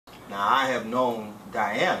Now, I have known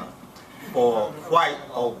Diana for quite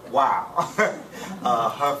a while.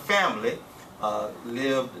 Her family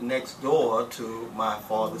lived next door to my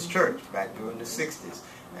father's church back during the 60s.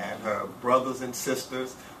 And her brothers and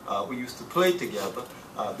sisters, we used to play together.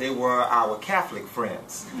 They were our Catholic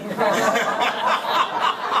friends.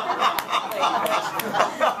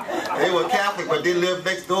 They were Catholic, but they lived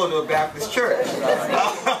next door to a Baptist church.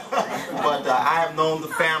 But I have known the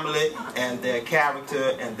family and their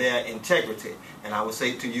character and their integrity. And I would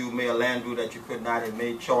say to you, Mayor Landrieu, that you could not have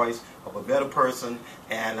made choice of a better person.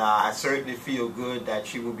 And I certainly feel good that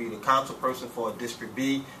she will be the council person for District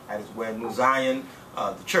B. That is where New Zion,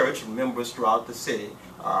 the church, members throughout the city.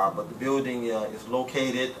 But the building is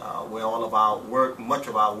located where all of our work, much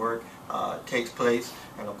of our work, takes place.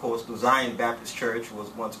 And of course, New Zion Baptist Church was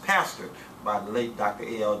once pastored by the late Dr.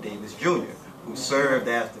 A.L. Davis Jr., who served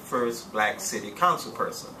as the first black city council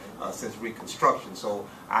person since Reconstruction. So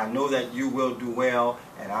I know that you will do well,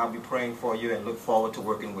 and I'll be praying for you and look forward to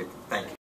working with you. Thank you.